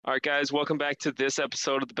All right, guys, welcome back to this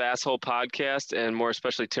episode of the Bass Hole Podcast, and more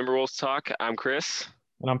especially Timberwolves Talk. I'm Chris,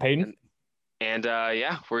 And I'm Peyton. and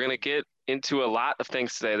we're gonna get into a lot of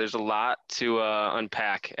things today. There's a lot to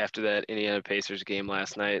unpack after that Indiana Pacers game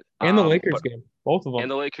last night, And the Lakers but game, both of and them.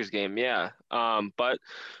 the Lakers game, yeah. But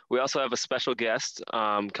we also have a special guest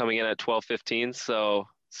coming in at 12:15. So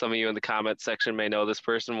some of you in the comment section may know this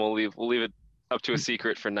person. We'll leave it up to a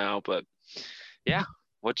secret for now, but yeah.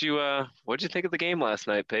 What'd you think of the game last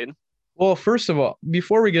night, Peyton? Well, first of all,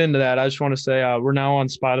 before we get into that, I just want to say we're now on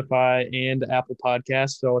Spotify and Apple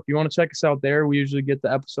Podcasts. So if you want to check us out there, we usually get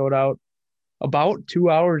the episode out about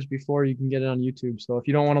 2 hours before you can get it on YouTube. So if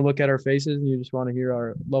you don't want to look at our faces and you just want to hear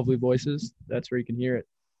our lovely voices, that's where you can hear it.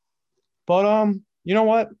 But you know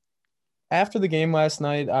what? After the game last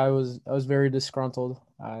night, I was very disgruntled.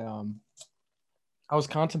 I was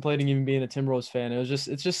contemplating even being a Timberwolves fan.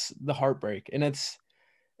 It's just the heartbreak, and it's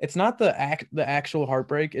not the actual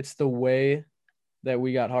heartbreak. It's the way that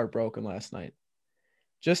we got heartbroken last night.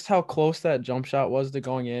 Just how close that jump shot was to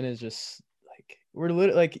going in is just like we're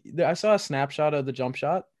literally like I saw a snapshot of the jump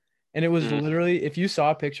shot, and it was Mhm. literally if you saw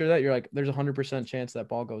a picture of that, you're like, there's 100% chance that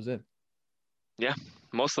ball goes in. Yeah,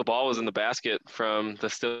 most of the ball was in the basket from the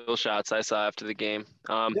still shots I saw after the game.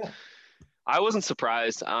 Yeah. I wasn't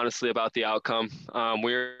surprised, honestly, about the outcome.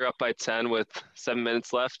 We were up by 10 with 7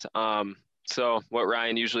 minutes left. So what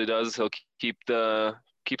Ryan usually does is he'll keep the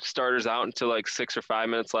starters out until like 6 or 5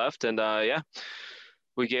 minutes left, and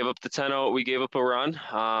we gave up the 10-0. We gave up a run.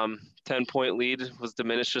 10-point lead was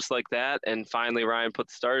diminished just like that, and finally Ryan put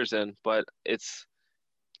the starters in. But it's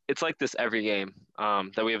like this every game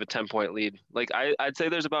that we have a 10-point lead. Like I'd say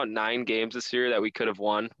there's about 9 games this year that we could have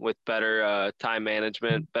won with better time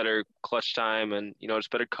management, better clutch time, and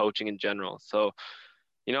just better coaching in general. So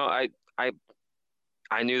you know I I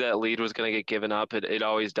I knew that lead was going to get given up. It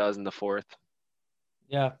always does in the fourth.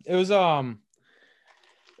 Yeah. It's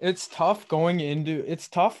tough when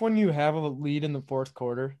you have a lead in the fourth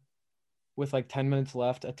quarter with like 10 minutes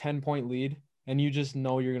left, a 10-point lead, and you just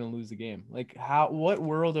know you're going to lose the game. Like what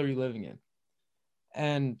world are you living in?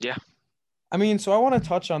 And Yeah, I mean, so I want to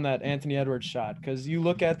touch on that Anthony Edwards shot because you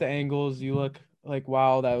look at the angles, you look like,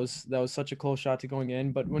 wow, that was such a close shot to going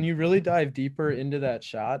in. But when you really dive deeper into that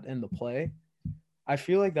shot and the play, I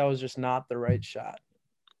feel like that was just not the right shot.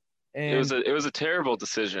 it was And a terrible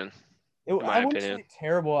decision in I my wouldn't opinion. say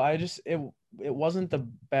terrible. It wasn't the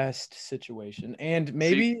best situation. And See,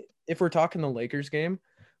 maybe if we're talking the Lakers game,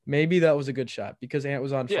 maybe that was a good shot because Ant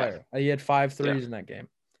was on yeah, fire. He had five yeah, threes in that game,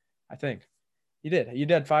 I think. He did. He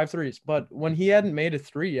did five threes. But when he hadn't made a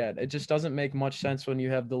three yet, it just doesn't make much sense when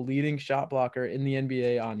you have the leading shot blocker in the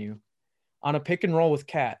NBA on you on a pick and roll with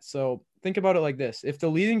Cat. So think about it like this. If the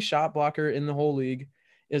leading shot blocker in the whole league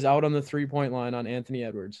is out on the 3-point line on Anthony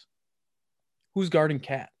Edwards, who's guarding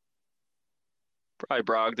Cat? probably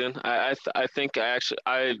Brogdon. I think I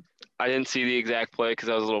didn't see the exact play because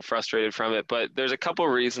I was a little frustrated from it, but there's a couple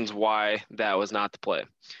of reasons why that was not the play.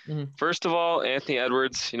 Mm-hmm. First of all, Anthony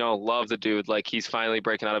Edwards, love the dude. Like he's finally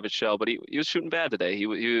breaking out of his shell, but he was shooting bad today.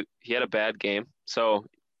 He had a bad game. So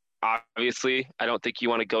obviously, I don't think you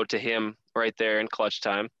want to go to him right there in clutch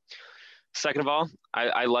time. Second of all,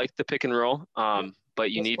 I like the pick and roll,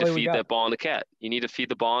 but you Best need to play we feed got. that ball on the cat. You need to feed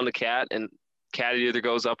the ball on the cat, and cat either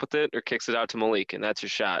goes up with it or kicks it out to Malik, and that's your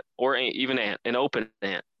shot. Or even an open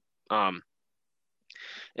Ant. Um,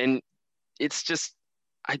 and it's just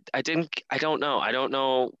I don't know. I don't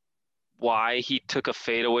know why he took a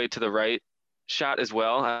fadeaway to the right shot as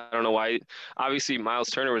well. I don't know why. Obviously, Miles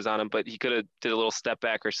Turner was on him, but he could have did a little step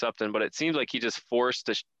back or something. But it seems like he just forced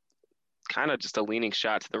a kind of just a leaning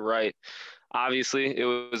shot to the right. Obviously, it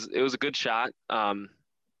was a good shot.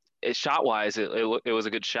 It shot wise, it was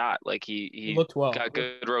a good shot. Like It he looked well. got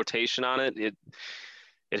good rotation on it. It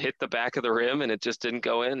hit the back of the rim and it just didn't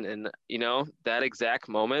go in. And that exact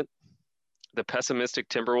moment, the pessimistic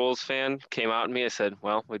Timberwolves fan came out in me. I said,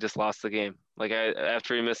 "Well, we just lost the game." Like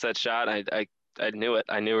after he missed that shot, I knew it.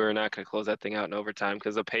 I knew we were not going to close that thing out in overtime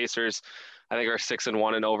because the Pacers, I think, are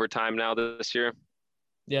 6-1 in overtime now this year.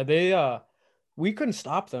 Yeah, we couldn't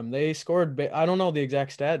stop them. They scored. I don't know the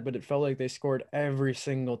exact stat, but it felt like they scored every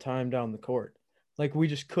single time down the court. Like we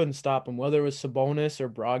just couldn't stop them, whether it was Sabonis or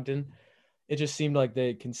Brogdon. It just seemed like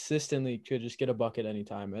they consistently could just get a bucket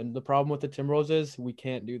anytime. And the problem with the Timberwolves is we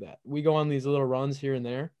can't do that. We go on these little runs here and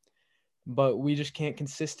there, but we just can't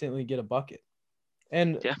consistently get a bucket.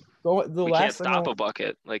 And Yeah, the we can't last thing I stop a want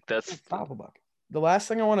bucket. Like to that's stop a bucket. The last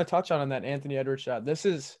thing I want to touch on that Anthony Edwards shot. This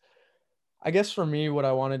is, I guess for me, what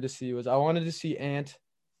I wanted to see was I wanted to see Ant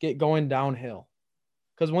get going downhill.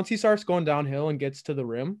 Because once he starts going downhill and gets to the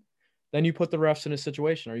rim, then you put the refs in a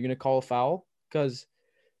situation. Are you going to call a foul? Because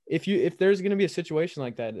if there's gonna be a situation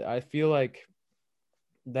like that, I feel like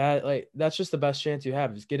that's just the best chance you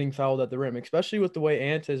have is getting fouled at the rim, especially with the way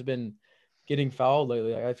Ant has been getting fouled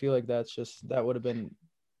lately. I feel like that would have been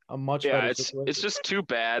a much Yeah, better it's situation. just too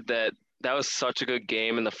bad that that was such a good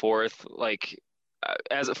game in the fourth. Like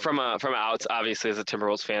as from outs, obviously as a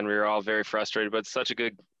Timberwolves fan, we were all very frustrated. But it's such a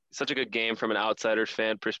good game from an outsider's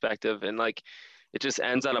fan perspective, and like it just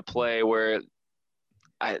ends on a play where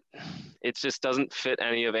I it just doesn't fit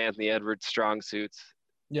any of Anthony Edwards' strong suits.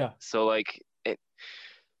 Yeah. So like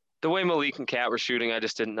the way Malik and Cat were shooting, I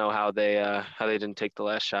just didn't know how they didn't take the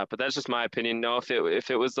last shot. But that's just my opinion. No, if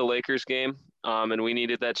it was the Lakers game, and we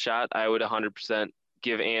needed that shot, I would 100%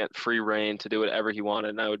 give Ant free reign to do whatever he wanted,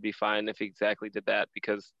 and I would be fine if he exactly did that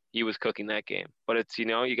because he was cooking that game. But it's you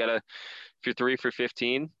gotta if you're 3 for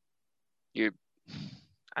 15, you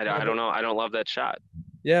I don't know, I don't love that shot.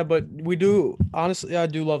 Yeah, but we do honestly, I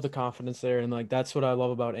do love the confidence there, and like that's what I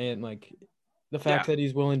love about Ant. Like the Yeah, fact that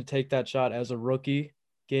he's willing to take that shot as a rookie,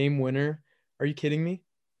 game winner. Are you kidding me?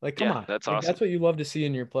 Like, come yeah, on. that's Like awesome. that's what you love to see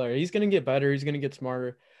in your player. He's gonna get better, he's gonna get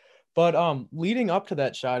smarter. But leading up to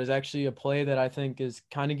that shot is actually a play that I think is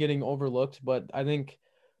kind of getting overlooked, but I think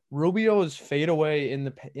Rubio's fadeaway in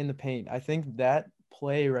the paint. I think that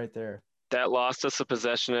play right there. That lost us a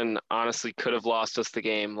possession and honestly could have lost us the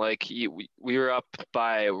game. Like we were up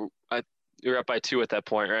by we were up by two at that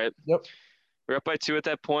point, right? Yep. We were up by two at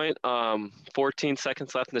that point. 14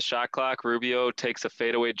 seconds left in the shot clock. Rubio takes a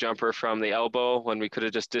fadeaway jumper from the elbow when we could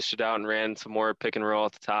have just dished it out and ran some more pick and roll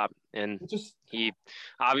at the top. And Just he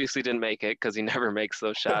obviously didn't make it because he never makes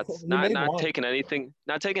those shots. he Not made not one. taking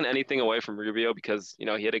anything away from Rubio because he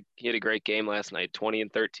had a great game last night, 20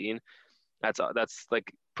 and 13. That's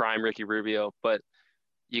like prime Ricky Rubio, but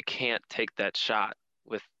you can't take that shot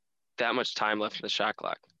with that much time left in the shot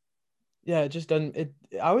clock. Yeah, it just doesn't it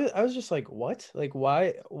I was just like, "What? Like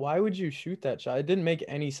why would you shoot that shot?" It didn't make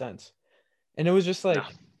any sense. And it was just No, like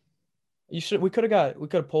we could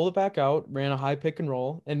have pulled it back out, ran a high pick and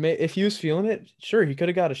roll, and if he was feeling it, sure, he could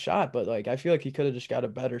have got a shot, but like I feel like he could have just got a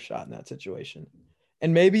better shot in that situation.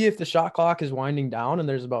 And maybe if the shot clock is winding down and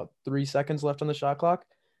there's about 3 seconds left on the shot clock,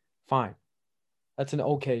 fine. That's an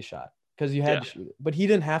okay shot because you had yeah, to shoot it. But he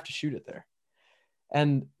didn't have to shoot it there.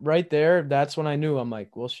 And right there, that's when I knew I'm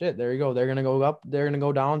like, well, shit, there you go. They're gonna go up, they're gonna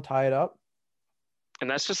go down, tie it up. and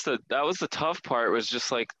that's just that was the tough part was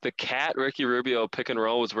just like the cat Ricky Rubio pick and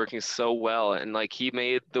roll was working so well, and like he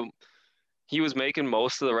was making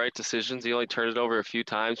most of the right decisions. He only turned it over a few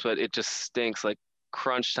times, but it just stinks. Like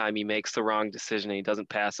crunch time, he makes the wrong decision and he doesn't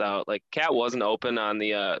pass out. Like Cat wasn't open on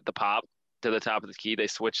the pop to the top of the key. They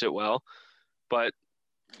switched it well, but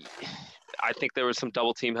I think there was some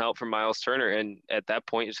double team help from Miles Turner, and at that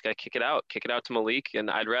point, you just got to kick it out to Malik. And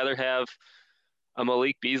I'd rather have a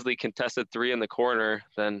Malik Beasley contested three in the corner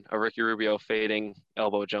than a Ricky Rubio fading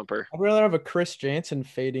elbow jumper. I'd rather have a Chris Jansen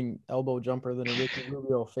fading elbow jumper than a Ricky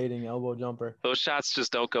Rubio fading elbow jumper. Those shots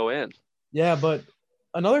just don't go in. Yeah, but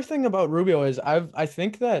another thing about Rubio is I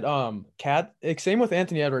think that Cat same with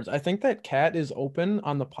Anthony Edwards. I think that Cat is open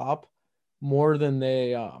on the pop more than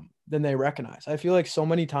they recognize. I feel like so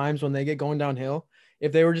many times when they get going downhill,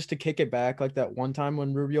 if they were just to kick it back like that one time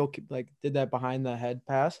when Rubio like did that behind the head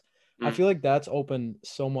pass, I Mm. feel like that's open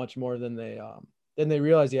so much more than they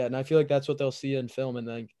realize yet. And I feel like that's what they'll see in film and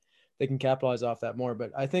then they can capitalize off that more.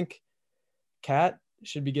 But I think Cat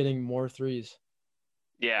should be getting more threes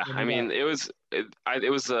Yeah, than I he got. mean, it was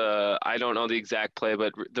I don't know the exact play,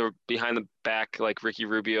 but the behind the back like Ricky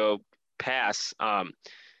Rubio pass,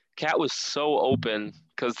 Cat was so open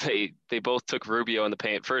because they both took Rubio in the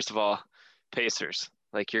paint. First of all, Pacers,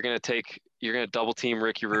 like you're gonna double team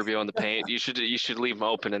Ricky Rubio in the paint. You should leave him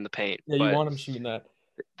open in the paint, Yeah, you but want him shooting that.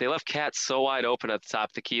 they left Cat so wide open at the top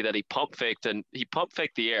of the key that he pump faked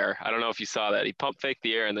the air. I don't know if you saw that. He pump faked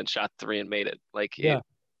the air and then shot three and made it. Yeah.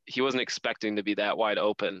 He wasn't expecting to be that wide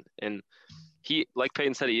open. And he, like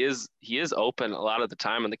Peyton said, he is open a lot of the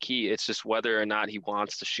time on the key. It's just whether or not he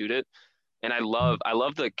wants to shoot it. And I love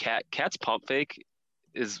the Cat's pump fake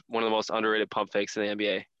is one of the most underrated pump fakes in the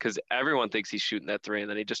NBA because everyone thinks he's shooting that three and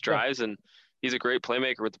then he just Yeah. drives and he's a great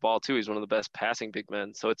playmaker with the ball too. He's one of the best passing big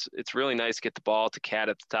men. So it's really nice to get the ball to Cat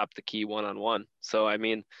at the top of the key one on one. So I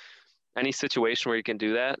mean, any situation where you can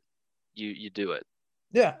do that, you do it.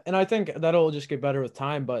 Yeah, and I think that'll just get better with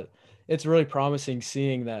time, but it's really promising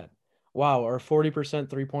seeing that, wow, our 40%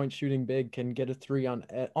 three-point shooting big can get a three on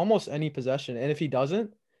almost any possession. And if he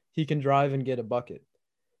doesn't, he can drive and get a bucket.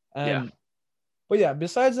 Yeah. And but yeah,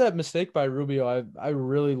 besides that mistake by Rubio, I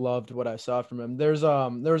really loved what I saw from him. There was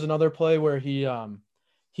another play where he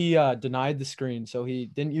denied the screen. So he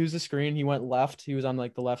didn't use the screen. He went left. He was on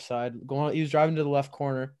like the left side. He was driving to the left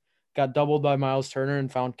corner. got doubled by Miles Turner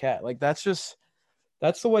and found Cat. Like that's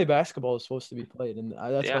the way basketball is supposed to be played, and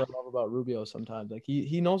that's Yeah. what I love about Rubio. Sometimes, like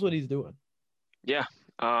he knows what he's doing. Yeah.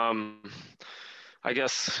 I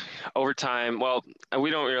guess overtime. Well,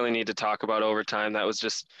 we don't really need to talk about overtime. That was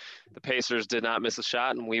just the Pacers did not miss a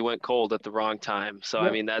shot, and we went cold at the wrong time. So I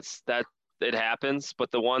Yep. mean, that it happens.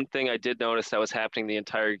 But the one thing I did notice that was happening the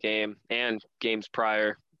entire game and games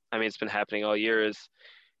prior. I mean, it's been happening all year. Is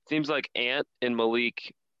it seems like Ant and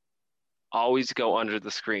Malik always go under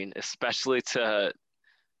the screen, especially to.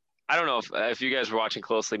 I don't know if you guys were watching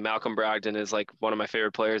closely. Malcolm Brogdon is like one of my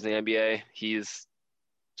favorite players in the NBA. He's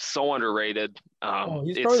so underrated. Oh,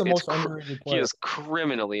 he's probably the most underrated He player. is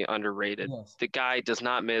criminally underrated. Yes. The guy does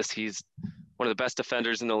not miss. He's one of the best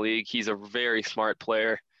defenders in the league. He's a very smart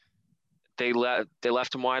player. They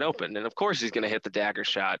left him wide open, and of course he's going to hit the dagger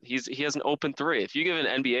shot. He has an open three. If you give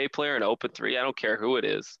an NBA player an open three, I don't care who it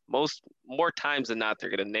is. More times than not, they're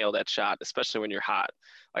going to nail that shot, especially when you're hot.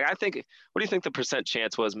 Like I think, what do you think the percent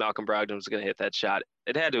chance was Malcolm Brogdon was going to hit that shot?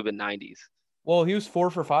 It had to have been 90s. Well, he was 4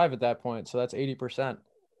 for 5 at that point, so that's 80%.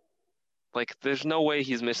 Like, there's no way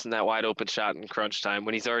he's missing that wide open shot in crunch time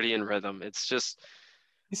when he's already in rhythm. It's just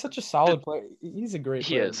He's such a solid player. He's a great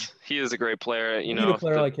he player. is. He is a great player. You need a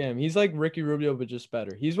player like him. He's like Ricky Rubio, but just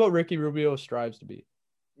better. He's what Ricky Rubio strives to be.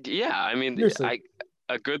 Yeah, I mean, Seriously.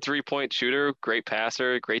 a good 3-point shooter, great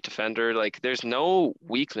passer, great defender. Like, there's no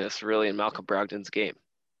weakness really in Malcolm Brogdon's game.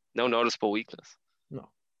 No noticeable weakness. No.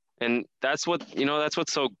 And that's what's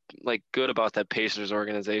so like good about that Pacers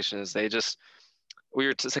organization is we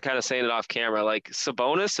were just kind of saying it off camera. Like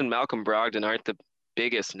Sabonis and Malcolm Brogdon aren't the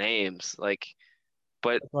biggest names. Like,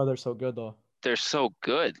 but That's why they're so good, though. they're so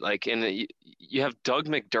good. Like, and you have Doug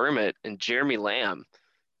McDermott and Jeremy Lamb,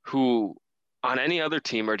 who on any other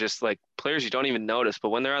team are just like players you don't even notice. But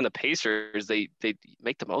when they're on the Pacers, they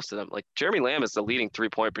make the most of them. Like Jeremy Lamb is the leading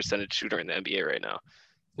 3-point percentage shooter in the NBA right now,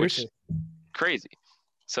 which is crazy.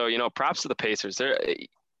 So props to the Pacers.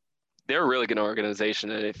 They're a really good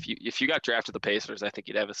organization, and if you got drafted the Pacers, I think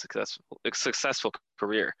you'd have a successful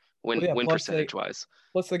career win percentage wise.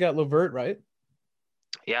 Plus, they got LeVert, right?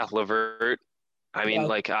 Yeah, LeVert. I mean,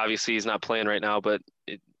 like obviously he's not playing right now, but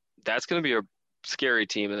that's going to be a scary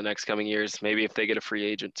team in the next coming years. Maybe if they get a free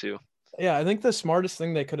agent too. Yeah, I think the smartest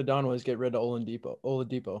thing they could have done was get rid of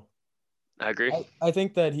Oladipo. I agree. I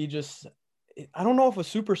think that I don't know if a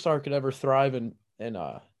superstar could ever thrive in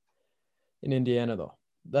Indiana though.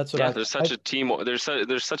 That's what there's such a team. There's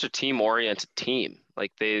such a team-oriented team.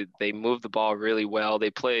 Like they move the ball really well.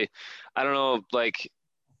 They play. I don't know. Like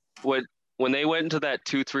when they went into that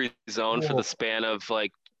 2-3 zone for the span of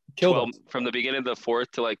like 12 from the beginning of the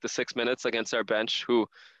fourth to like the 6 minutes against our bench, who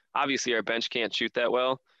obviously our bench can't shoot that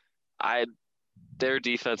well. Their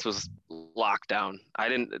defense was locked down.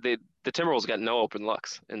 The Timberwolves got no open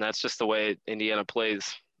looks, and that's just the way Indiana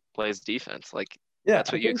plays defense. Like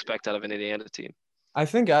that's what you expect out of an Indiana team. I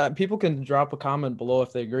think people can drop a comment below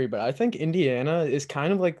if they agree, but I think Indiana is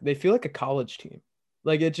kind of like they feel like a college team.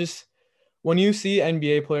 Like it just when you see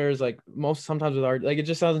NBA players like sometimes with art, like it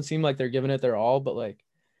just doesn't seem like they're giving it their all, but like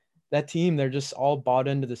that team, they're just all bought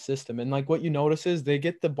into the system. And like what you notice is they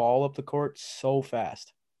get the ball up the court so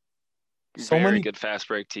fast. Very good fast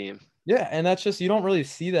break team. Yeah, and that's just you don't really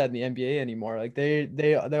see that in the NBA anymore. Like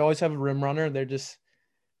they always have a rim runner. They're just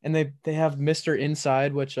and they have Mr.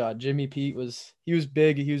 Inside, which Jimmy Pete was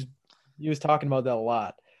big. He was talking about that a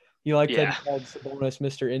lot. He liked that he called Sabonis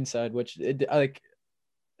Mr. Inside, which I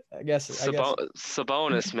guess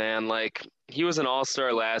Sabonis, man, like he was an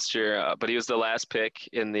all-star last year, but he was the last pick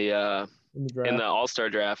in the all-star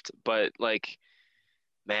draft. But like,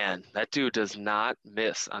 man, that dude does not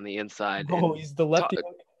miss on the inside. Oh, he's the lefty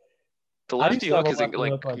hook. The lefty hook is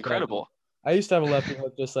like incredible. I used to have a lefty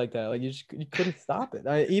hook just like that. Like you couldn't stop it.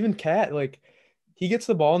 Even Cat, like he gets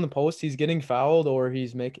the ball in the post, he's getting fouled or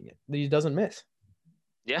he's making it. He doesn't miss.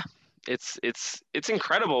 Yeah, it's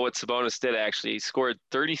incredible what Sabonis did. Actually, he scored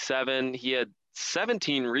 37. He had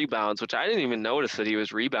 17 rebounds, which I didn't even notice that he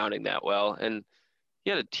was rebounding that well. And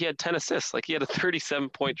he had 10 assists. Like he had a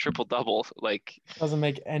 37-point triple double. Like doesn't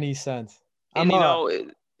make any sense. And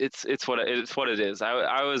it's what it is.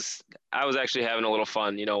 I was actually having a little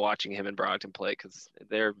fun, watching him and Brogdon play because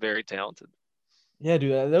they're very talented. Yeah,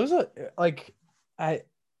 dude, that was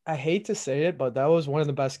I hate to say it, but that was one of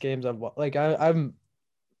the best games I've like.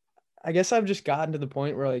 I guess I've just gotten to the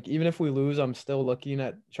point where like even if we lose, I'm still looking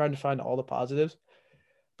at trying to find all the positives.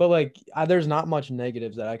 But like, there's not much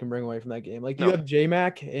negatives that I can bring away from that game. Like you have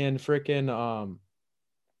J-Mac and freaking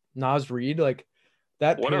Naz Reid, like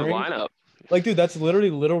that. What pairing, a lineup! Like, dude, that's literally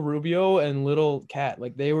little Rubio and little Cat.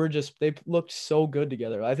 Like they looked so good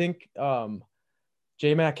together. I think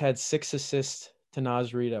J-Mac had 6 assists to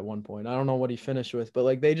Naz Reid at one point. I don't know what he finished with, but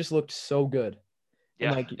like they just looked so good. And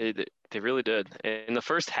Yeah, like they really did. In the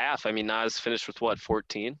first half, I mean, Nas finished with what,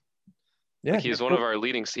 14? yeah, Like he's one of our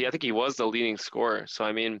leading. I think he was the leading scorer. So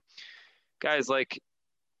I mean, guys, like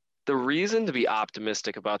the reason to be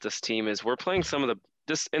optimistic about this team is we're playing some of the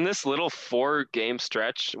this in this little 4 game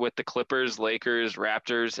stretch with the Clippers, Lakers,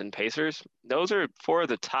 Raptors, and Pacers. Those are 4 of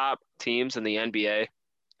the top teams in the NBA,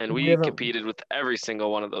 and we we haven't competed with every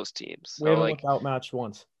single one of those teams. we So haven't like, looked outmatched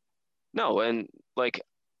once. no, and like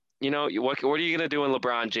what are you gonna do when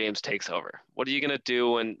LeBron James takes over? What are you gonna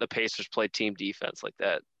do when the Pacers play team defense like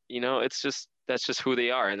that? It's just that's just who they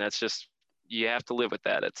are, and that's just you have to live with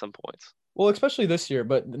that at some points. Well, especially this year,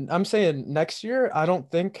 but I'm saying next year, I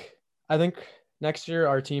think next year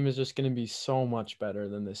our team is just going to be so much better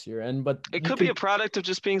than this year. And but It you could be could a product of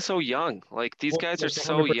just being so young. Like these well, guys are like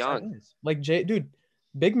so 100% young. is. Like dude,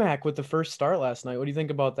 Big Mac with the first start last night. What do you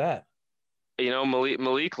think about that?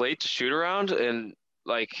 Malik late to shoot around, and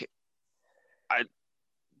like I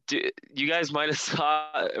you guys might have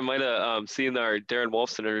seen our Darren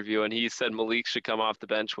Wolfson interview, and he said Malik should come off the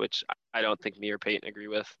bench, which I don't think me or Peyton agree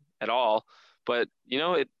with at all. But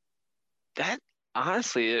that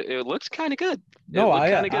honestly, it looked kind of good. It No, looked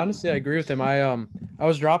I kind of good. honestly I agree with him. I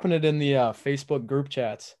was dropping it in the Facebook group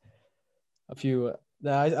chats a few.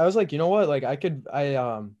 I was like, you know what? Like I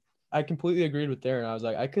completely agreed with Darren. I was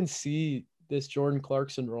like, I can see this Jordan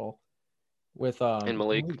Clarkson role with And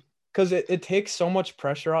Malik, because it takes so much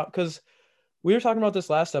pressure off. Because we were talking about this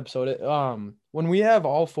last episode. When we have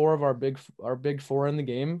all 4 of our big 4 in the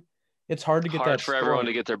game, it's hard to get that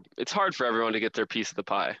scoring. it's hard for everyone to get their piece of the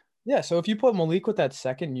pie. Yeah, so if you put Malik with that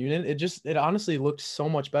second unit, it honestly looked so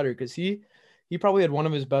much better because he probably had one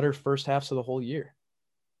of his better first halves of the whole year.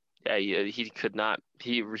 Yeah, he could not.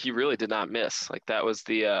 He really did not miss. Like that was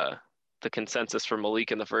the consensus for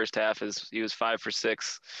Malik in the first half is he was 5 for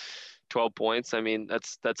 6, 12 points. I mean,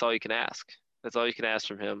 that's all you can ask. That's all you can ask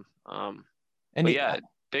from him. And But yeah,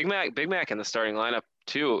 Big Mac in the starting lineup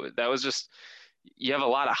too. That was just you have a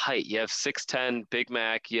lot of height. You have 6'10" Big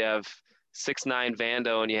Mac. You have 6'9"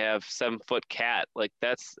 Vando, and you have 7-foot Cat. Like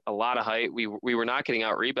that's a lot of height. We were not getting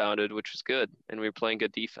out rebounded, which was good, and we were playing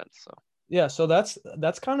good defense. So. yeah, so that's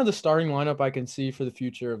kind of the starting lineup I can see for the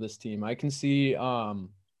future of this team. I can see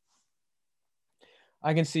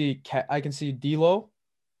D'Lo,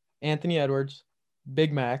 Anthony Edwards,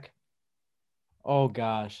 Big Mac. Oh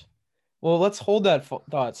gosh. Well, let's hold that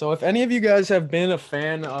thought. So if any of you guys have been a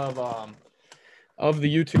fan of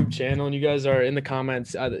the YouTube channel and you guys are in the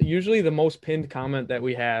comments, usually the most pinned comment that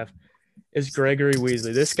we have is Gregory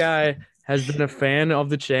Weasley. This guy has been a fan of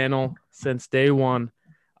the channel since day one.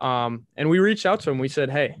 And we reached out to him. We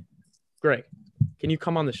said, "Hey, Greg, can you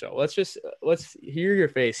come on the show? Let's hear your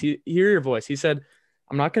face, hear your voice." He said,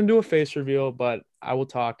 "I'm not going to do a face reveal, but I will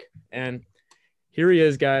talk." And here he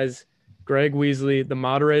is, guys. Greg Weasley, the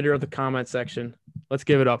moderator of the comment section. Let's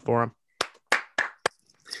give it up for him.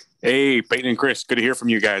 Hey, Peyton and Chris, good to hear from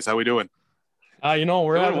you guys. How we doing? We're Doing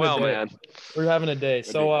having well, a day. man. We're having a day.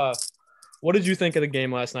 So, what did you think of the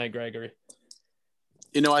game last night, Gregory?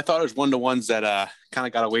 I thought it was one of the ones that kind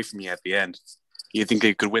of got away from me at the end. You think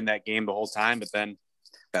they could win that game the whole time, but then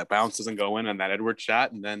that bounce doesn't go in on that Edwards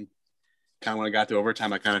shot, and then kind of when I got to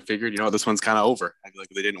overtime, I kind of figured, this one's kind of over. I feel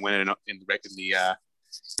like if they didn't win it in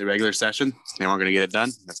the regular session, they weren't going to get it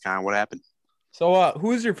done. That's kind of what happened. So,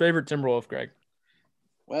 who is your favorite Timberwolf, Greg?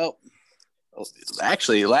 Well,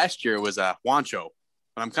 actually, last year was Juancho,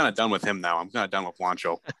 but I'm kind of done with him now. I'm kind of done with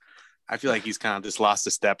Juancho. I feel like he's kind of just lost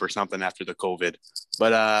a step or something after the COVID.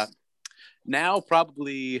 But now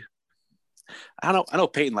probably, I know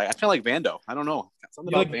Peyton. Like I feel like Vando. I don't know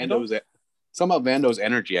something about Vando's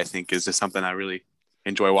energy. I think is just something I really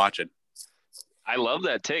enjoy watching. I love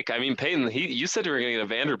that take. I mean, Peyton, you said you were going to get a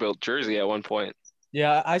Vanderbilt jersey at one point.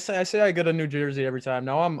 Yeah, I say I get a new jersey every time.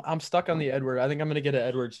 Now I'm stuck on the Edwards. I think I'm going to get an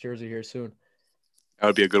Edwards jersey here soon. That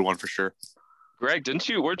would be a good one for sure. Greg,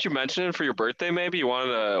 weren't you mentioning for your birthday maybe you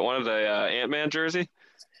wanted the Ant-Man jersey?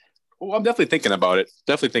 Well, I'm definitely thinking about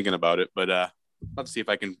it. But let's see if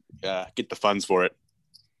I can get the funds for it.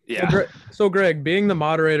 Yeah. So Greg, being the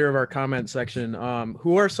moderator of our comment section,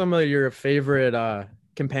 who are some of your favorite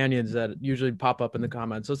companions that usually pop up in the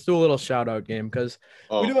comments? Let's do a little shout out game because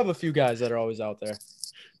we do have a few guys that are always out there.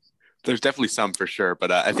 There's definitely some for sure,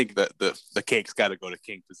 but I think the cake's got to go to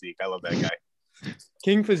King Physique. I love that guy.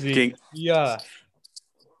 King Physique. Yeah.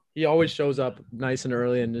 He always shows up nice and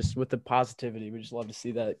early and just with the positivity. We just love to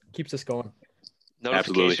see that. Keeps us going.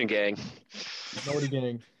 Notification gang. Nobody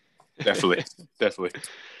gang. Definitely.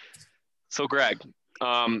 So Greg,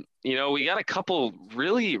 We got a couple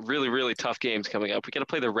really, really, really tough games coming up. We got to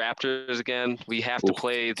play the Raptors again. We have to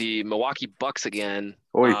play the Milwaukee Bucks again.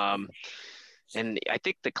 Oy. And I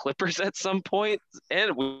think the Clippers at some point.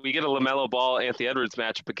 And we get a LaMelo Ball, Anthony Edwards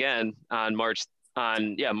matchup again on March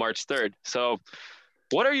 3rd. So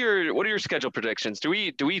what are your schedule predictions? Do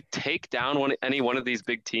we take down any one of these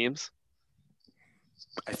big teams?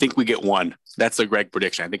 I think we get one. That's a Greg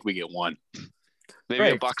prediction. I think we get one. Maybe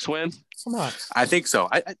a Bucks win? Come on. I think so.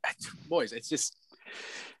 I boys, it's just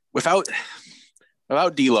without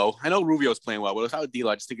D'Lo. I know Rubio's playing well, but without D'Lo,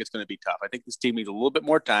 I just think it's going to be tough. I think this team needs a little bit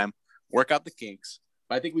more time, work out the kinks.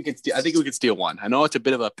 But I think we can steal one. I know it's a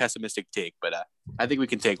bit of a pessimistic take, but I think we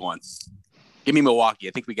can take one. Give me Milwaukee.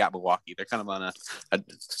 I think we got Milwaukee. They're kind of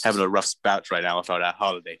having a rough spout right now without a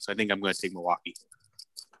holiday, so I think I'm going to take Milwaukee.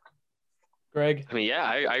 Greg? I mean, yeah,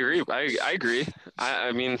 I agree. I agree.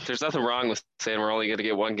 I mean, there's nothing wrong with saying we're only going to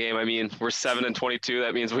get one game. I mean, we're 7-22.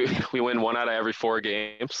 That means we win 1 out of every 4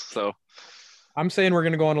 games. So I'm saying we're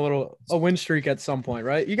going to go on a win streak at some point,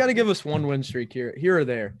 right? You got to give us one win streak here or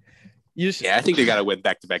there. I think they got to win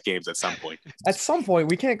back-to-back games at some point. At some point,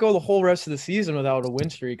 we can't go the whole rest of the season without a win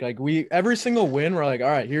streak. Like every single win, we're like, all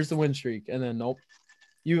right, here's the win streak, and then nope.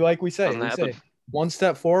 We say one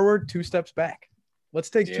step forward, 2 steps back. Let's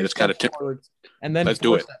take 2 steps forward and then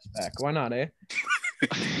 4 steps back. Why not, eh?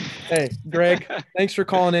 Hey, Greg, thanks for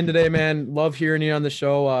calling in today, man. Love hearing you on the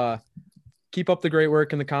show. Keep up the great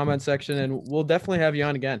work in the comment section, and we'll definitely have you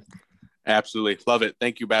on again. Absolutely. Love it.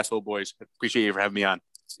 Thank you, Basketball Boys. Appreciate you for having me on.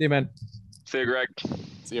 See you, man. See you, Greg.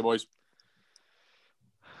 See you, boys.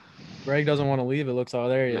 Greg doesn't want to leave. It looks,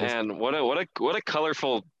 there he is. Man, what a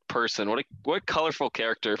colorful person. What colorful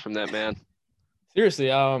character from that man. Seriously,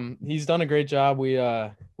 he's done a great job. We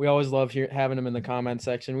always love having him in the comment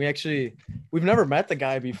section. We've never met the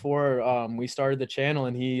guy before we started the channel,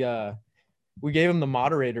 and we gave him the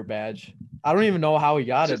moderator badge. I don't even know how he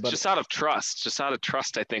got it, but just out of trust.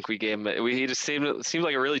 I think we gave him it. He just seemed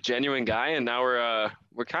like a really genuine guy, and now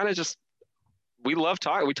we're kind of just. We love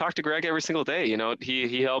talking. We talk to Greg every single day.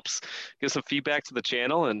 He helps give some feedback to the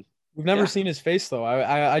channel, and we've never seen his face though.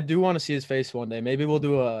 I do want to see his face one day. Maybe we'll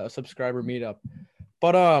do a subscriber meetup.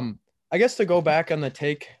 But I guess to go back on the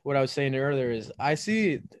take, what I was saying earlier is I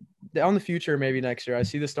see on the future, maybe next year, I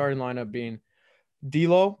see the starting lineup being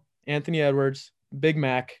D'Lo, Anthony Edwards, Big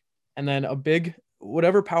Mac, and then a big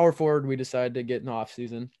whatever power forward we decide to get in the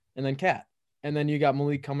offseason, and then Cat. And then you got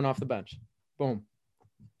Malik coming off the bench. Boom.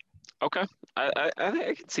 Okay.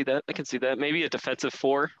 I can see that. Maybe a defensive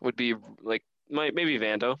 4 would be like maybe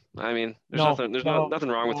Vando. I mean, nothing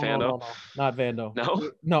wrong with Vando. No, not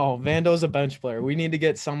Vando. No, Vando's a bench player. We need to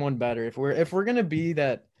get someone better. If we're gonna be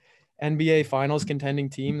that NBA Finals contending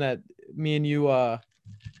team that me and you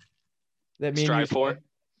strive for,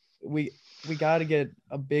 we got to get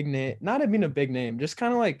a big name. Not even a big name, just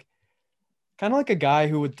kind of like a guy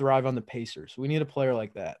who would thrive on the Pacers. We need a player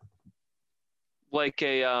like that. Like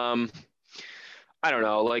a I don't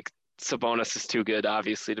know, like Sabonis is too good,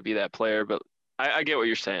 obviously, to be that player, but I get what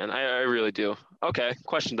you're saying. I really do. Okay,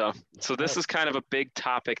 question though. So this is kind of a big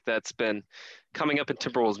topic that's been coming up in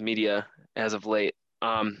Timberwolves media as of late.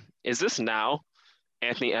 Is this now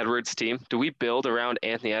Anthony Edwards' team? Do we build around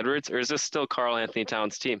Anthony Edwards, or is this still Karl Anthony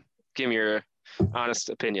Towns' team? Give me your honest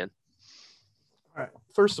opinion. All right.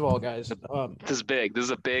 First of all, guys, this is big. This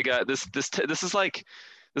is a big. This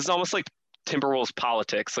is almost like Timberwolves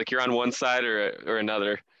politics. Like you're on one side or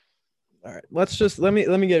another. All right. Let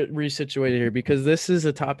me get resituated here because this is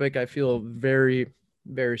a topic I feel very,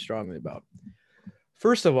 very strongly about.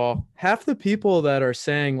 First of all, half the people that are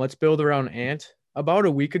saying let's build around Ant, about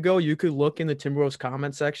a week ago, you could look in the Timberwolves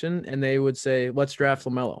comment section and they would say, let's draft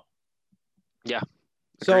LaMelo. Yeah.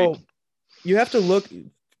 So you have to look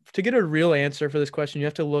to get a real answer for this question. You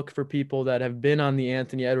have to look for people that have been on the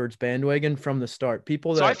Anthony Edwards bandwagon from the start.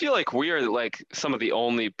 So I feel like we are like some of the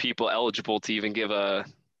only people eligible to even give a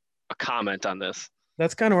comment on this.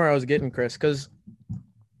 That's kind of where I was getting, Chris, because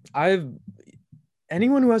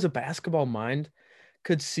anyone who has a basketball mind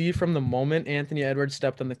could see from the moment Anthony Edwards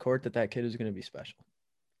stepped on the court that kid is going to be special.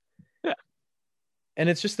 Yeah. And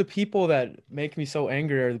it's just the people that make me so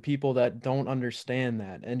angry are the people that don't understand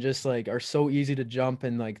that and just like are so easy to jump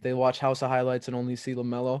and like they watch House of Highlights and only see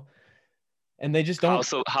LaMelo. And they just don't.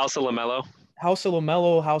 House of LaMelo. House of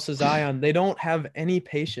LaMelo, House of Zion. They don't have any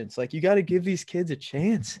patience. Like you got to give these kids a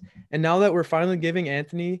chance. And now that we're finally giving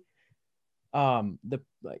Anthony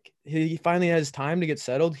he finally has time to get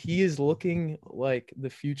settled, he is looking like the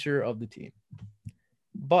future of the team.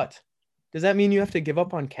 But does that mean you have to give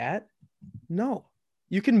up on Cat? No.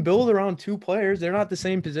 You can build around 2 players. They're not the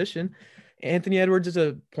same position. Anthony Edwards is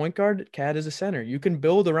a point guard. Cat is a center. You can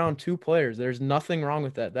build around two players. There's nothing wrong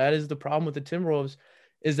with that. That is the problem with the Timberwolves,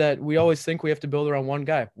 is that we always think we have to build around one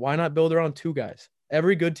guy. Why not build around two guys?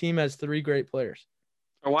 Every good team has three great players.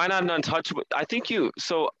 Or why not an untouchable? I think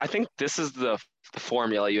this is the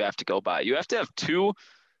formula you have to go by. You have to have two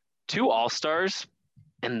all-stars,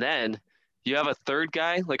 and then you have a third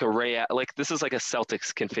guy like a Ray. Like this is like a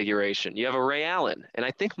Celtics configuration. You have a Ray Allen, and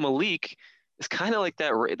I think Malik is kind of like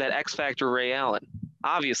that X factor Ray Allen.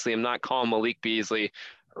 Obviously, I'm not calling Malik Beasley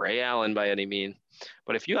Ray Allen by any mean,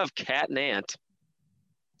 but if you have Cat and Ant,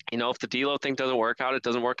 if the D'Lo thing doesn't work out, it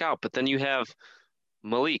doesn't work out. But then you have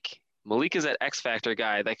Malik. Malik is that X factor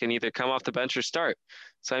guy that can either come off the bench or start.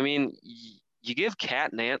 So I mean, you give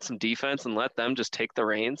Cat and Ant some defense and let them just take the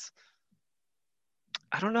reins.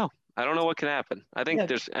 I don't know what can happen. I think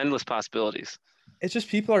there's endless possibilities. It's just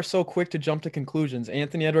people are so quick to jump to conclusions.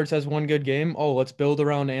 Anthony Edwards has one good game. Oh, let's build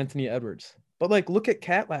around Anthony Edwards. But like, look at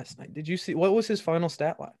Cat last night. Did you see what was his final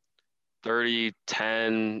stat line? 30,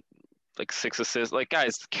 10, like 6 assists. Like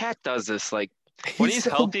guys, Cat does this like when he's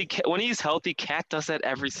healthy. When he's healthy, Cat does that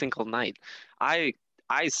every single night. I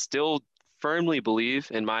still firmly believe,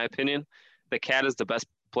 in my opinion, that Cat is the best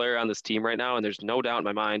player on this team right now, and there's no doubt in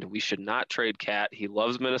my mind we should not trade Cat. He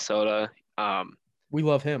loves Minnesota. We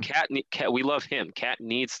love him. Cat, we love him. Cat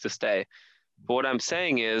needs to stay. But what I'm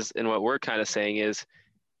saying is, and what we're kind of saying is,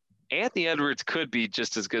 Anthony Edwards could be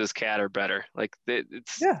just as good as Cat or better. Like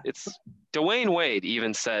it's Dwayne Wade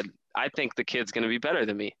even said, I think the kid's going to be better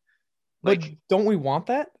than me. Like, but don't we want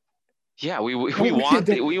that? Yeah, we want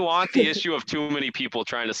the issue of too many people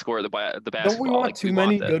trying to score the basketball. Don't we want too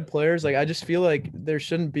many good players? Like I just feel like there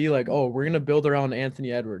shouldn't be like, oh, we're going to build around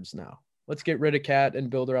Anthony Edwards now. Let's get rid of Cat and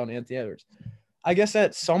build around Anthony Edwards. I guess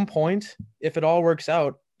at some point, if it all works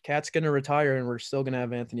out, Cat's going to retire and we're still going to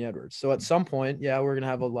have Anthony Edwards. So at some point, we're going to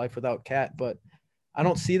have a life without Cat, but I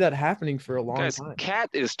don't see that happening for a long time. Cat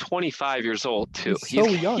is 25 years old too. He's so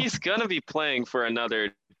young. He's going to be playing for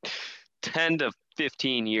another 10 to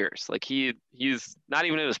 15 years. Like he's not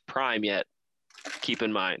even in his prime yet, keep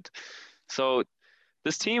in mind. So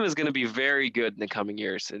this team is going to be very good in the coming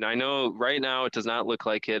years. And I know right now it does not look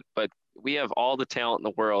like it, but we have all the talent in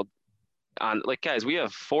the world. Guys, we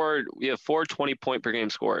have four 20-point per game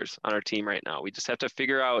scorers on our team right now. We just have to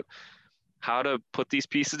figure out how to put these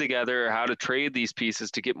pieces together, how to trade these pieces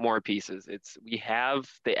to get more pieces. We have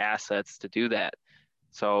the assets to do that.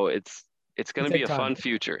 So it's going to be a fun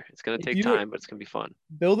future. It's going to take time, but it's going to be fun.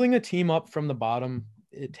 Building a team up from the bottom,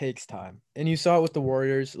 it takes time. And you saw it with the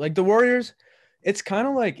Warriors. Like the Warriors, it's kind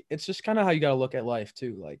of like, it's just kind of how you got to look at life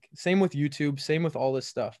too. Like same with YouTube, same with all this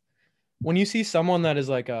stuff. When you see someone that is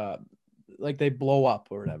like they blow up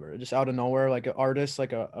or whatever, just out of nowhere, like an artist,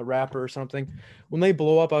 like a rapper or something, when they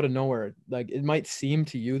blow up out of nowhere, like it might seem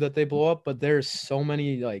to you that they blow up, but there's so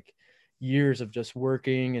many like years of just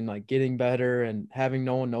working and like getting better and having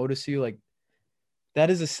no one notice you. Like that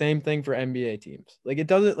is the same thing for NBA teams. Like it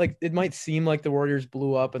doesn't, like it might seem like the Warriors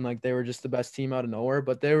blew up and like they were just the best team out of nowhere,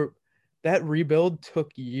 but that rebuild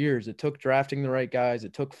took years. It took drafting the right guys.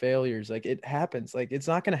 It took failures. Like it happens. Like it's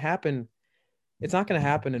not going to happen. It's not going to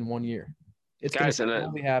happen in 1 year. It's going to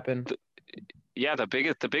probably happen.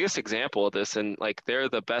 The biggest example of this, and like they're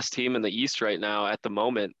the best team in the East right now at the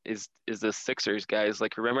moment, is the Sixers, guys.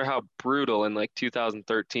 Like remember how brutal in like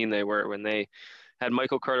 2013 they were when they had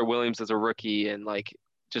Michael Carter-Williams as a rookie and like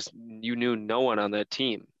just you knew no one on that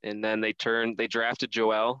team. And then they drafted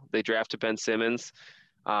Joel, they drafted Ben Simmons,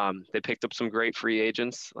 they picked up some great free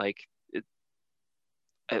agents. Like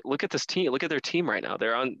look at this team, look at their team right now.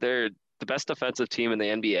 They're the best defensive team in the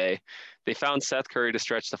NBA. They found Seth Curry to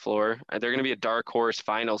stretch the floor. They're going to be a dark horse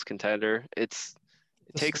finals contender. It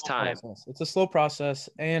takes time. Process. It's a slow process.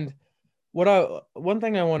 And one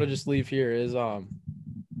thing I want to just leave here is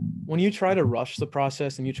when you try to rush the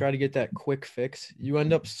process and you try to get that quick fix, you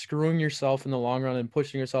end up screwing yourself in the long run and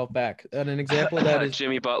pushing yourself back. And an example of that is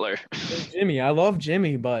Jimmy Butler. Jimmy, I love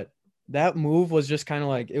Jimmy, but that move was just kind of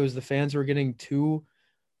like it was the fans were getting too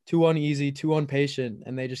uneasy, too impatient,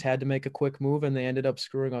 and they just had to make a quick move, and they ended up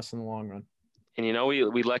screwing us in the long run. And,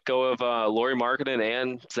 we let go of Lauri Markkanen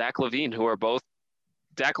and Zach LaVine, who are both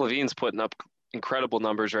 – Zach LaVine's putting up incredible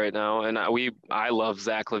numbers right now, and I love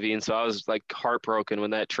Zach LaVine, so I was, like, heartbroken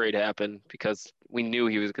when that trade happened because we knew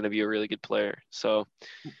he was going to be a really good player. So,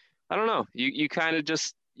 I don't know. You kind of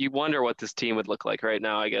just – you wonder what this team would look like right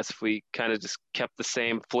now, I guess, if we kind of just kept the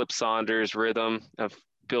same Flip Saunders rhythm of –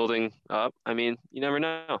 building up. I mean, you never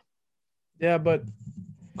know. Yeah, but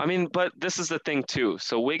this is the thing too.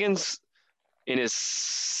 So Wiggins in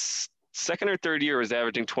his second or third year was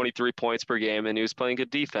averaging 23 points per game and he was playing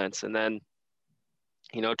good defense. And then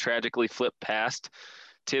tragically flipped past.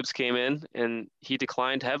 Tibbs came in and he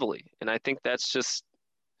declined heavily. And I think that's just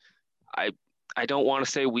I I don't want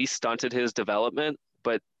to say we stunted his development,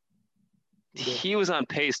 but he was on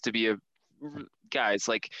pace to be guys,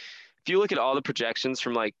 like if you look at all the projections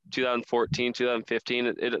from like 2014,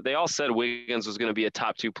 2015, they all said Wiggins was going to be a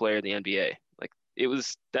top 2 player in the NBA. Like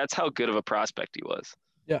that's how good of a prospect he was.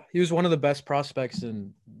 Yeah, he was one of the best prospects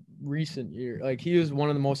in recent years. Like he was one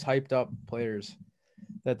of the most hyped up players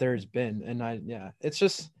that there's been. And I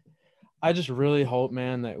just really hope,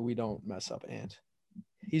 man, that we don't mess up Ant.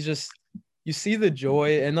 He's just, you see the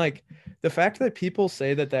joy and like the fact that people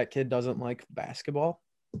say that kid doesn't like basketball.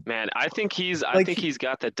 Man, I think he's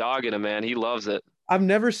got the dog in him, man. He loves it. I've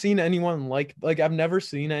never seen anyone I've never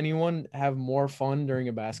seen anyone have more fun during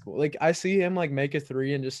a basketball. Like I see him like make a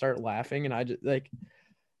 3 and just start laughing. And I just like,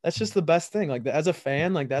 that's just the best thing. Like as a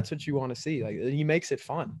fan, like that's what you want to see. Like he makes it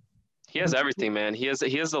fun. He has everything, man. He has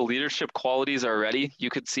the leadership qualities already. You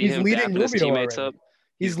could see him dapping his teammates up.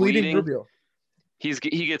 He's leading Rubio.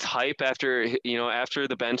 He gets hype after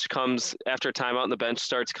the bench comes, after timeout and the bench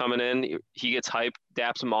starts coming in. He gets hype,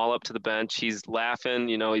 daps them all up to the bench. He's laughing.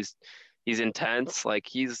 He's intense. Like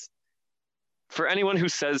for anyone who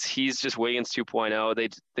says he's just Wiggins 2.0,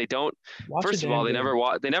 they don't. First of all, they never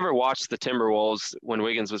watched the Timberwolves when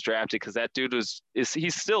Wiggins was drafted because that dude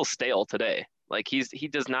he's still stale today. Like he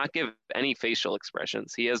does not give any facial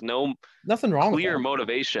expressions. He has nothing wrong clear with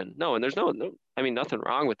motivation. No, and there's no I mean nothing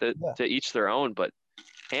wrong with it. Yeah. To each their own. But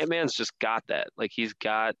Ant-Man's just got that. Like he has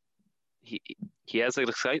that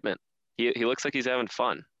excitement. He looks like he's having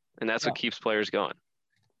fun, and that's what keeps players going.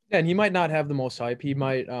 Yeah, and he might not have the most hype. He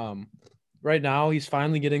might right now he's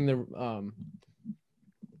finally getting the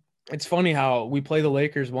it's funny how we play the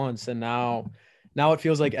Lakers once and now it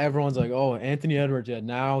feels like everyone's like, oh, Anthony Edwards, yeah,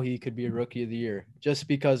 now he could be a rookie of the year just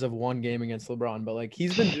because of one game against LeBron. But like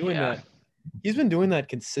he's been doing that. He's been doing that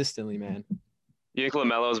consistently, man. You think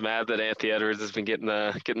LaMelo's mad that Anthony Edwards has been getting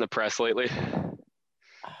the press lately?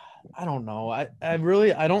 I don't know. I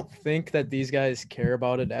don't think that these guys care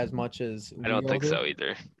about it as much as I don't think so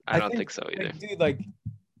either. I don't think so either. Like, dude, like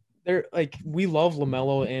they're like we love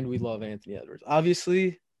LaMelo and we love Anthony Edwards.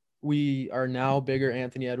 Obviously, we are now bigger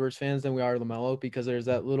Anthony Edwards fans than we are LaMelo because there's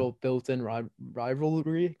that little built-in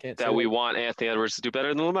rivalry. We want Anthony Edwards to do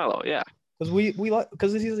better than LaMelo. Yeah,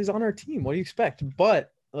 because he's on our team. What do you expect?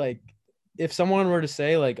 But like, if someone were to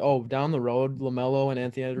say like, oh, down the road, LaMelo and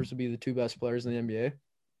Anthony Edwards would be the 2 best players in the NBA.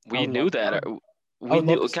 We knew that. We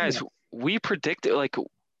knew, guys. We predicted like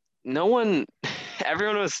no one.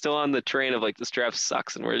 Everyone was still on the train of like this draft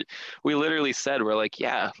sucks, and we literally said we're like,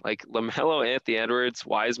 yeah, like LaMelo, Anthony Edwards,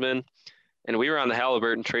 Wiseman, and we were on the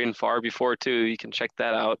Halliburton train far before too. You can check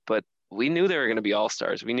that out, but we knew they were going to be all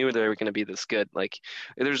stars. We knew they were going to be this good. Like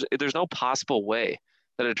there's no possible way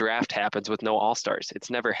that a draft happens with no all stars.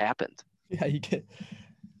 It's never happened. Yeah, you can.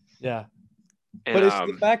 Yeah. And, but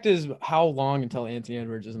the fact is, how long until Anthony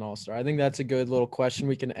Edwards is an all-star? I think that's a good little question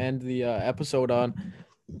we can end the episode on.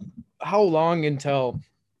 How long until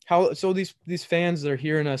so these fans are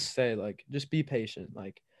hearing us say like just be patient,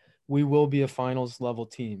 like we will be a finals level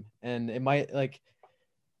team, and it might, like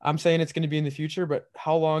I'm saying it's going to be in the future, but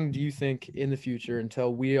how long do you think in the future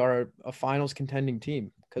until we are a finals contending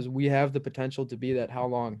team? Because we have the potential to be that. How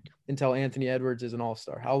long until Anthony Edwards is an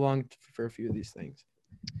all-star? How long for a few of these things?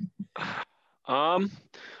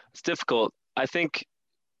 It's difficult. I think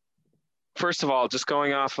first of all, just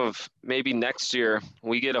going off of maybe next year,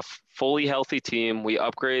 we get a fully healthy team, we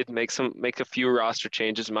upgrade, make a few roster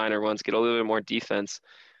changes, minor ones, get a little bit more defense.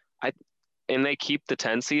 And they keep the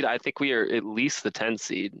 10 seed. I think we are at least the 10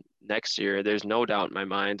 seed next year. There's no doubt in my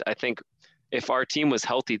mind. I think if our team was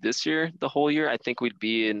healthy this year, the whole year, I think we'd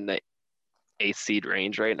be in the 8th seed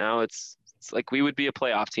range right now. It's like we would be a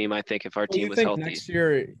playoff team, I think, if our team was healthy. Next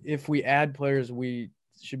year, if we add players, we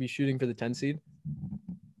should be shooting for the 10 seed?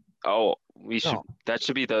 Oh, we should. No. That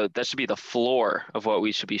should be the floor of what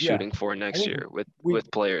we should be shooting for next year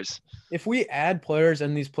with players. If we add players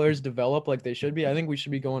and these players develop like they should be, I think we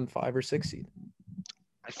should be going 5 or 6 seed.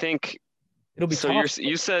 I think it'll be. So tough.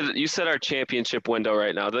 You said our championship window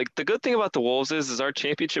right now. Like the good thing about the Wolves is our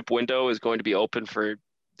championship window is going to be open for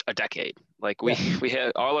a decade. Like we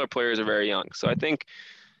have all our players are very young. So I think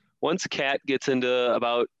once Cat gets into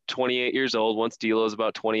about 28 years old, once D'Lo is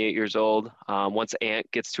about 28 years old, once Ant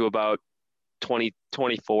gets to about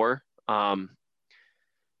 24, and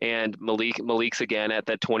Malik's again at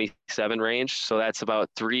that 27 range. So that's about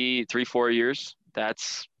 4 years.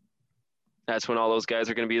 That's when all those guys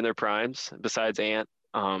are going to be in their primes besides Ant.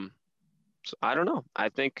 So I don't know. I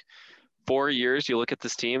think 4 years you look at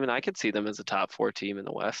this team and I could see them as a top 4 team in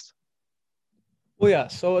the West. Well, yeah.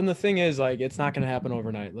 So, and the thing is, like, it's not going to happen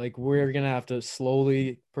overnight. Like, we're going to have to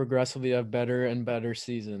slowly, progressively have better and better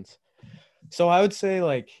seasons. So, I would say,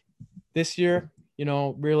 like, this year,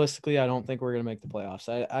 realistically, I don't think we're going to make the playoffs.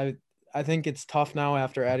 I think it's tough now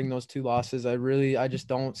after adding those 2 losses. I just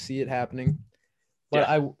don't see it happening. But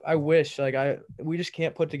Yeah. I wish, like, we just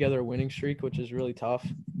can't put together a winning streak, which is really tough.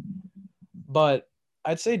 But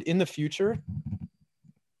I'd say in the future,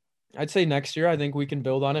 I'd say next year, I think we can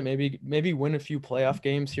build on it. Maybe win a few playoff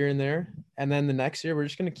games here and there, and then the next year we're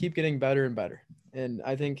just going to keep getting better and better. And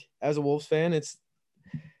I think as a Wolves fan, it's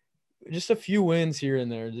just a few wins here and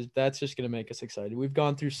there. That's just going to make us excited. We've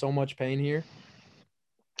gone through so much pain here.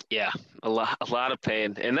 Yeah, a lot of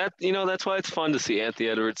pain, and that's why it's fun to see Anthony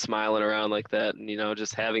Edwards smiling around like that, and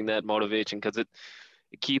just having that motivation, because it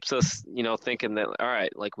keeps us, thinking that, all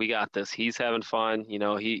right, like, we got this. He's having fun.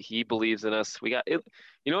 He believes in us. We got it.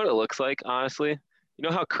 You know what it looks like, honestly? You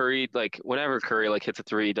know how Curry, like, whenever Curry like hits a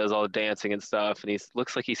three, he does all the dancing and stuff, and he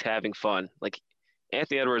looks like he's having fun. Like,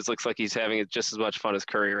 Anthony Edwards looks like he's having just as much fun as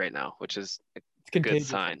Curry right now, which is It's a good contagious.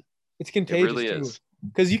 sign. It's It contagious really too. is.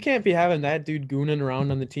 Because you can't be having that dude gooning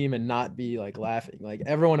around on the team and not be like laughing. Like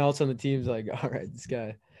everyone else on the team's like, all right, this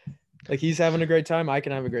guy, like he's having a great time. I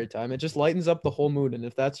can have a great time. It just lightens up the whole mood. And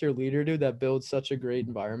if that's your leader, dude, that builds such a great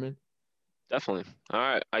environment. Definitely. All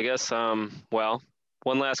right. I guess, well,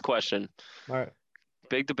 one last question. All right.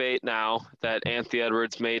 Big debate now that Anthony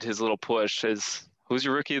Edwards made his little push is, who's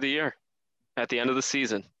your rookie of the year at the end of the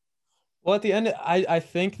season? Well, at the end, I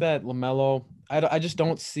think that LaMelo, I just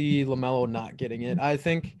don't see LaMelo not getting it. I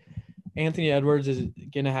think Anthony Edwards is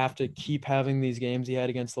going to have to keep having these games he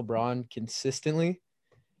had against LeBron consistently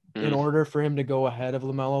in order for him to go ahead of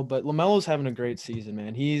LaMelo. But LaMelo's having a great season,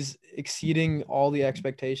 man. He's exceeding all the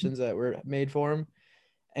expectations that were made for him,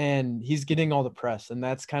 and he's getting all the press. And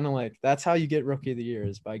that's kind of like, that's how you get rookie of the year,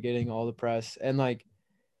 is by getting all the press. And like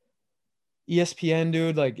ESPN,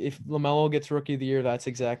 dude, like if LaMelo gets rookie of the year, that's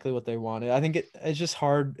exactly what they wanted. I think it's just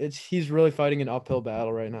hard. He's really fighting an uphill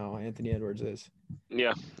battle right now. Anthony Edwards is.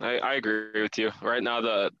 Yeah, I agree with you. Right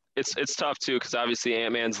now, it's tough too, because obviously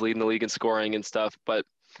Ant-Man's leading the league in scoring and stuff, but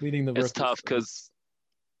Leading the it's rookies. tough because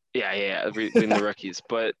leading the rookies.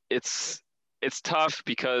 But it's tough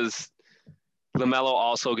because LaMelo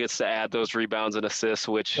also gets to add those rebounds and assists,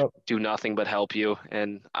 which do nothing but help you,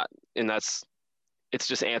 and it's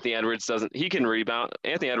just Anthony Edwards he can rebound.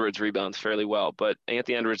 Anthony Edwards rebounds fairly well, but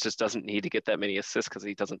Anthony Edwards just doesn't need to get that many assists because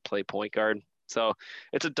he doesn't play point guard. So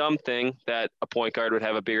it's a dumb thing that a point guard would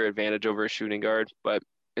have a bigger advantage over a shooting guard, but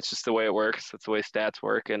it's just the way it works. That's the way stats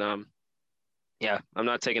work. And I'm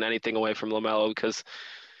not taking anything away from LaMelo, because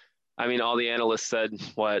I mean, all the analysts said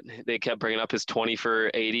what they kept bringing up his 20 for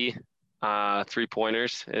 80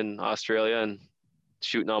 3-pointers in Australia, and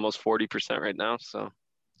shooting almost 40% right now. So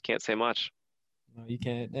can't say much. No, you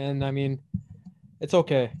can't. And I mean, it's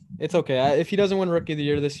okay. It's okay. If he doesn't win rookie of the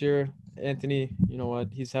year this year, Anthony, you know what?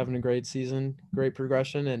 He's having a great season, great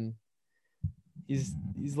progression, and he's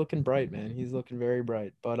looking bright, man. He's looking very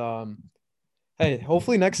bright. But hey,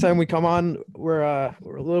 hopefully next time we come on, we're a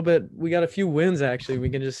little bit. We got a few wins actually. We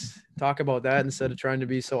can just talk about that instead of trying to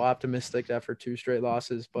be so optimistic after 2 straight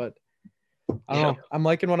losses. But I don't know. I'm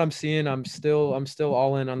liking what I'm seeing. I'm still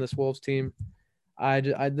all in on this Wolves team.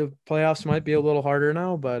 The playoffs might be a little harder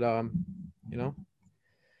now, but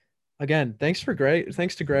again, thanks to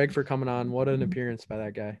Greg for coming on. What an appearance by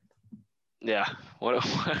that guy. Yeah, what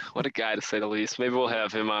a guy, to say the least. Maybe we'll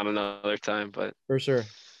have him on another time, but for sure.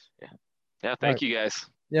 Yeah. Thank you guys.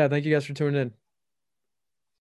 Yeah, thank you guys for tuning in.